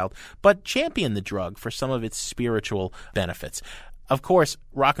Problem Child, but championed the drug for some of its spiritual benefits. Of course,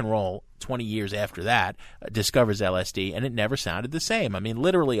 rock and roll, 20 years after that, discovers LSD, and it never sounded the same. I mean,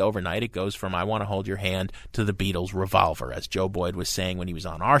 literally overnight, it goes from I Want to Hold Your Hand to the Beatles' Revolver, as Joe Boyd was saying when he was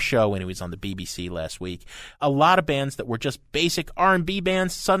on our show, when he was on the BBC last week. A lot of bands that were just basic R&B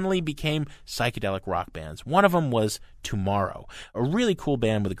bands suddenly became psychedelic rock bands. One of them was Tomorrow. A really cool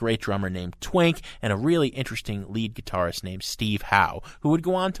band with a great drummer named Twink and a really interesting lead guitarist named Steve Howe, who would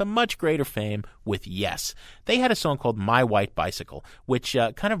go on to much greater fame with Yes. They had a song called My White Bicycle, which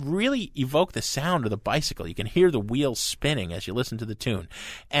kind of really evoked the sound of the bicycle. You can hear the wheels spinning as you listen to the tune.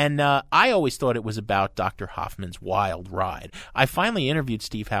 And I always thought it was about Dr. Hoffman's wild ride. I finally interviewed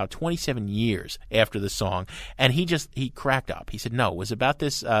Steve Howe 27 years after the song, and he cracked up. He said, no, it was about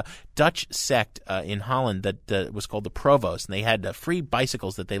this Dutch sect in Holland that was called the Provost, and they had free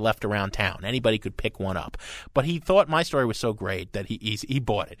bicycles that they left around town. Anybody could pick one up. But he thought my story was so great that he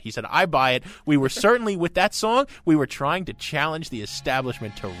bought it. He said, I buy it. We were certainly, with that song, we were trying to challenge the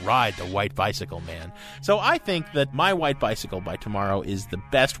establishment to ride the white bicycle, man. So I think that My White Bicycle by Tomorrow is the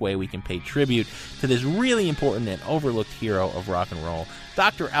best way we can pay tribute to this really important and overlooked hero of rock and roll,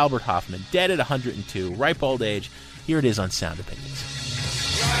 Dr. Albert Hoffman, dead at 102, ripe old age. Here it is on Sound Opinions.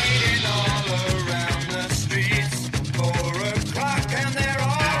 Riding all around the streets, 4 o'clock and they're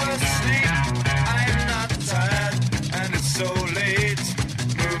all asleep. I'm not tired and it's so late.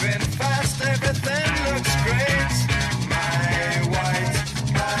 Moving fast, everything looks great. My white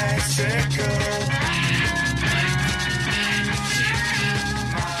bicycle.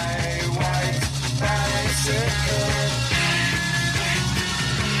 My white bicycle.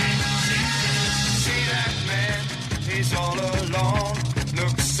 See that man, he's all alone.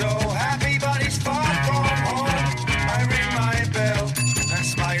 Looks so happy, but he's far from home. I ring my bell and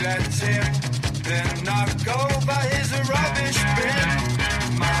smile at him, then knock over his rubbish bin.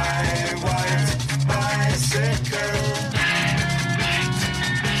 My white bicycle.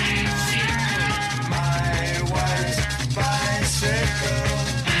 My white bicycle.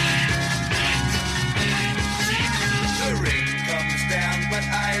 The rain comes down, but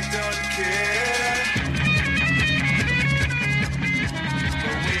I don't care.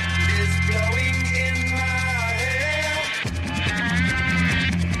 Blowing in my hair.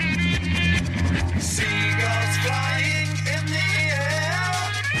 Seagulls flying in the air.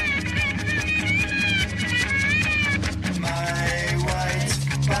 My white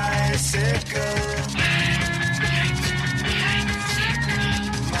bicycle.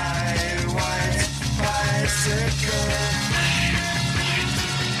 My white bicycle.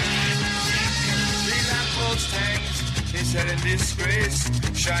 The lamppost hangs, his head in disgrace.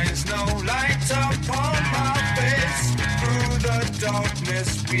 Shines no light upon my face. Through the darkness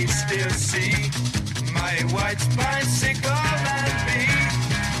we still see my white bicycle and me.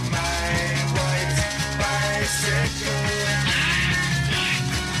 My white bicycle.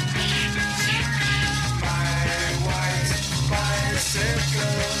 My white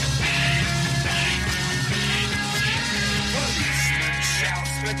bicycle. Policeman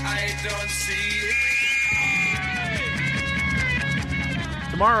shouts, but I don't see it.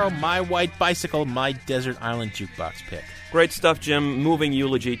 Tomorrow, My White Bicycle, my Desert Island Jukebox pick. Great stuff, Jim. Moving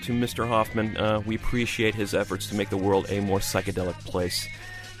eulogy to Mr. Hoffman. We appreciate his efforts to make the world a more psychedelic place.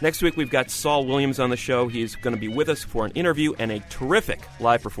 Next week, we've got Saul Williams on the show. He's going to be with us for an interview and a terrific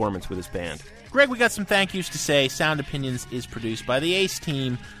live performance with his band. Greg, we got some thank yous to say. Sound Opinions is produced by the ACE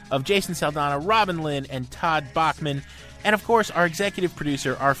team of Jason Saldana, Robin Lynn, and Todd Bachman. And, of course, our executive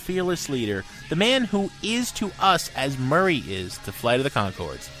producer, our fearless leader, the man who is to us as Murray is to Flight of the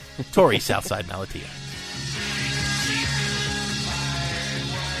Conchords, Tori Southside Malatia.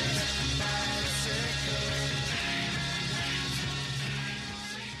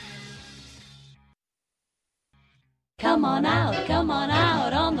 Come on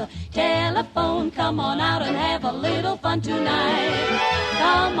out on the telephone. Come on out and have a little fun tonight.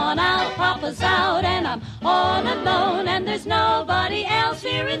 Come on out, Papa's out, and I'm all alone, and there's nobody else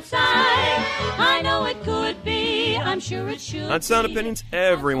here inside. I know it could be, I'm sure it should. On Sound Opinions,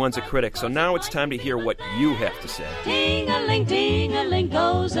 everyone's a critic, so now it's time to hear what you have to say. Ting-a-ling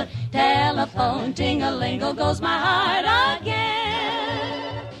goes the telephone. Ting-a-ling goes my heart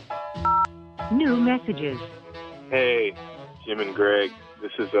again. New messages. Hey, Jim and Greg.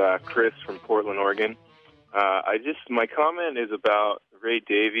 This is Chris from Portland, Oregon. My comment is about Ray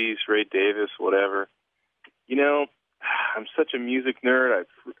Davis, whatever. You know, I'm such a music nerd.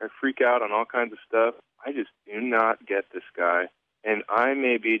 I freak out on all kinds of stuff. I just do not get this guy. And I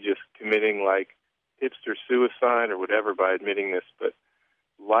may be just committing, like, hipster suicide or whatever by admitting this, but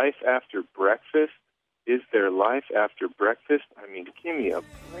life after breakfast? Is there life after breakfast? I mean, give me a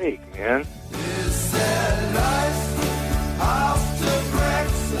break, man. Is there life after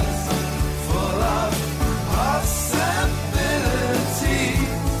breakfast full of possibilities?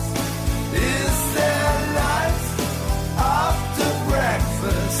 Is there life after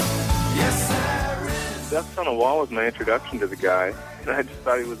breakfast? Yes, there is. That's on a on a Wall was my introduction to the guy, and I just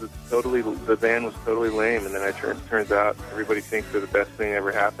thought the band was totally lame, and then turns out everybody thinks they're the best thing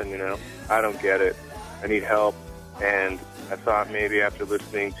ever happened, you know? I don't get it. I need help, and I thought maybe after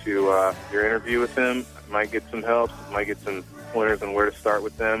listening to your interview with him, I might get some help, might get some pointers on where to start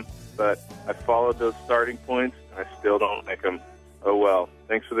with them, but I followed those starting points, and I still don't like them. Oh well.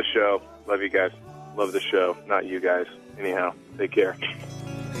 Thanks for the show. Love you guys. Love the show. Not you guys. Anyhow, take care.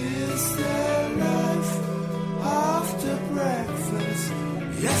 Is there life after breakfast?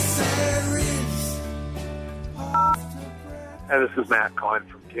 Yes, there is. Hey, this is Matt calling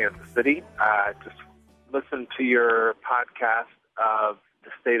from Kansas City. Just listened to your podcast of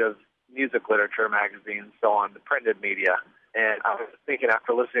the State of Music Literature magazine, so on the printed media. And I was thinking,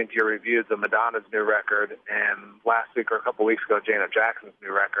 after listening to your reviews of Madonna's new record and last week or a couple weeks ago, Janet Jackson's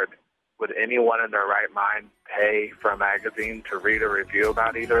new record, would anyone in their right mind pay for a magazine to read a review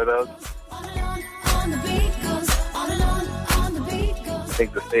about either of those? I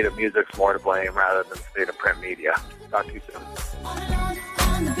think the State of Music's more to blame rather than the State of Print Media. Talk to you soon.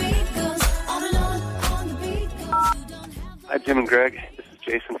 Hi, Jim and Greg. This is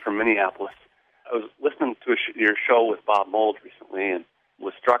Jason from Minneapolis. I was listening to your show with Bob Mould recently and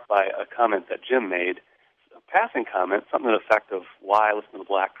was struck by a comment that Jim made, a passing comment, something to the effect of why listen to the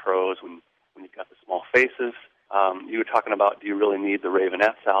Black Crowes when you've got the Small Faces. You were talking about, do you really need the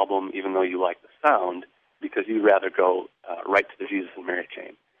Ravenettes album, even though you like the sound, because you'd rather go right to the Jesus and Mary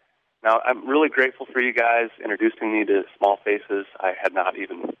chain. Now, I'm really grateful for you guys introducing me to Small Faces. I had not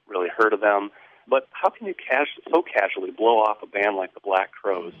even really heard of them. But how can you so casually blow off a band like the Black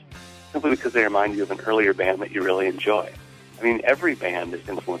Crowes simply because they remind you of an earlier band that you really enjoy? I mean, every band is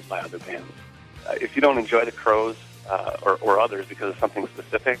influenced by other bands. If you don't enjoy the Crowes or others because of something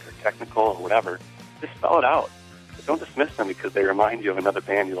specific or technical or whatever, just spell it out. But don't dismiss them because they remind you of another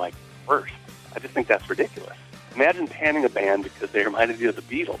band you like first. I just think that's ridiculous. Imagine panning a band because they reminded you of the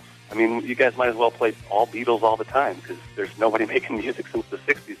Beatles. I mean, you guys might as well play all Beatles all the time because there's nobody making music since the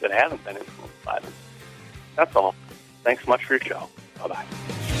 60s that hasn't been influenced by them. That's all. Thanks so much for your show. Bye-bye.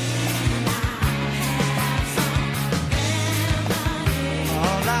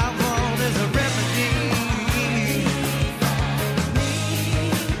 All I want is a remedy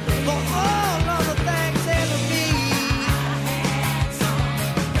for all of the things that to me.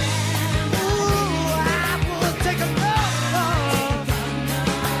 Ooh, I will take a love,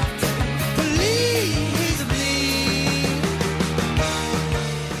 please me.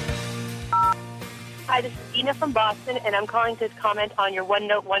 Hi, this is Dina from Boston, and I'm calling to comment on your One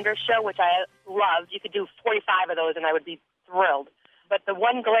Note Wonder show, which I loved. You could do 45 of those, and I would be thrilled. But the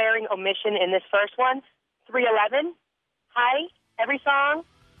one glaring omission in this first one, 311, hi, every song,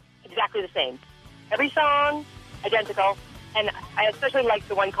 exactly the same. Every song, identical. And I especially like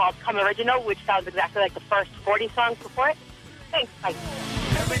the one called Come Original, which sounds exactly like the first 40 songs before it. Thanks, bye.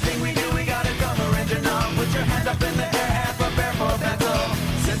 Everything we do, we gotta come original. Put your hands up in the air and prepare for battle.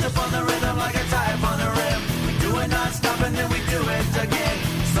 Sit up on the rhythm like a type on the rim. We do it non-stop and then we do it again.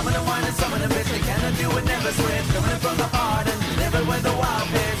 Some of the wine and some of the bitch, they cannot do it, never switch. Coming from the heart and live it with the wild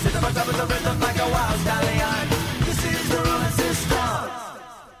pitch. Sit up on top of the rhythm like a wild stallion. This is the Rolling System.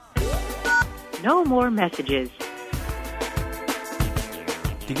 No more messages.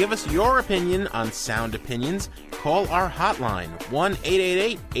 To give us your opinion on Sound Opinions, call our hotline,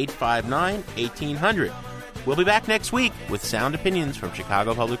 1-888-859-1800. We'll be back next week with Sound Opinions from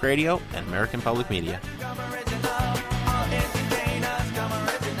Chicago Public Radio and American Public Media.